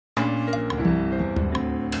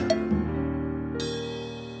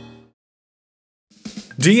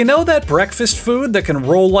Do you know that breakfast food that can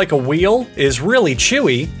roll like a wheel is really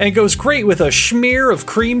chewy and goes great with a smear of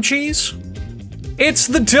cream cheese? It's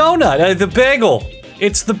the donut, the bagel.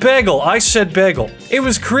 It's the bagel, I said bagel. It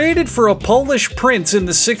was created for a Polish prince in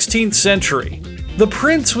the 16th century. The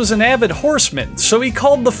prince was an avid horseman, so he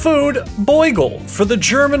called the food Beugel for the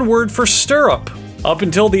German word for stirrup. Up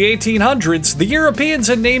until the 1800s, the Europeans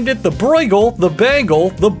had named it the Bruegel, the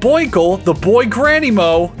Bagel, the Boikel, the Boy Granny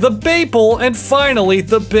Mo, the Bapel, and finally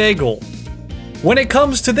the Bagel. When it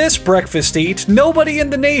comes to this breakfast eat, nobody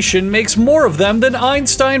in the nation makes more of them than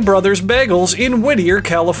Einstein Brothers Bagels in Whittier,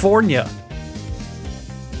 California.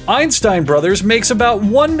 Einstein Brothers makes about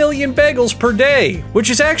 1 million bagels per day, which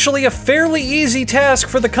is actually a fairly easy task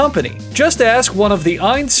for the company. Just ask one of the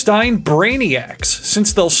Einstein Brainiacs,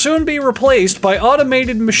 since they'll soon be replaced by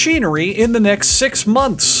automated machinery in the next 6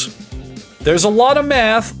 months. There's a lot of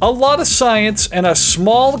math, a lot of science, and a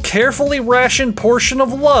small, carefully rationed portion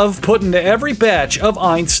of love put into every batch of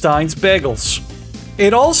Einstein's bagels.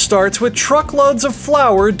 It all starts with truckloads of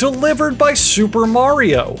flour delivered by Super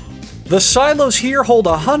Mario. The silos here hold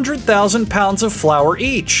 100,000 pounds of flour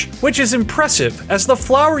each, which is impressive as the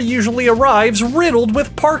flour usually arrives riddled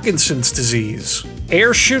with Parkinson's disease.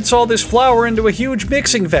 Air shoots all this flour into a huge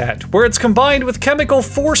mixing vat, where it's combined with chemical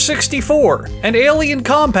 464, an alien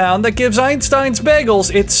compound that gives Einstein's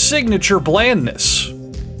bagels its signature blandness.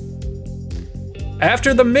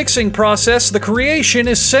 After the mixing process, the creation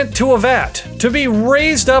is sent to a vat, to be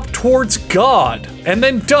raised up towards God, and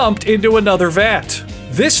then dumped into another vat.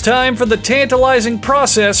 This time for the tantalizing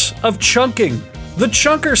process of chunking. The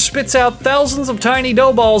chunker spits out thousands of tiny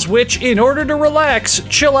dough balls which, in order to relax,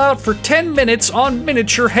 chill out for 10 minutes on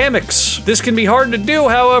miniature hammocks. This can be hard to do,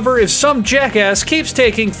 however, if some jackass keeps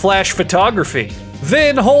taking flash photography.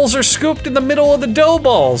 Then holes are scooped in the middle of the dough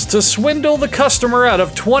balls to swindle the customer out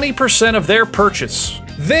of 20% of their purchase.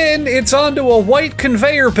 Then it's onto a white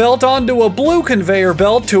conveyor belt, onto a blue conveyor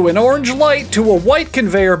belt, to an orange light, to a white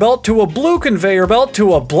conveyor belt, to a blue conveyor belt,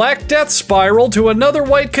 to a black death spiral, to another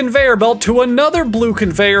white conveyor belt, to another blue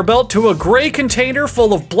conveyor belt, to a gray container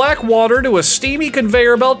full of black water, to a steamy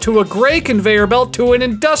conveyor belt, to a gray conveyor belt, to an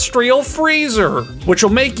industrial freezer, which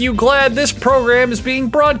will make you glad this program is being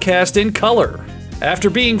broadcast in color.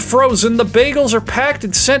 After being frozen, the bagels are packed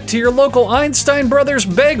and sent to your local Einstein Brothers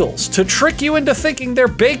Bagels to trick you into thinking they're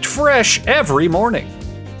baked fresh every morning.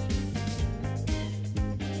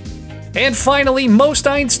 And finally, most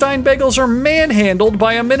Einstein Bagels are manhandled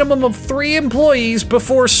by a minimum of 3 employees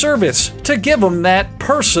before service to give them that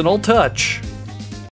personal touch.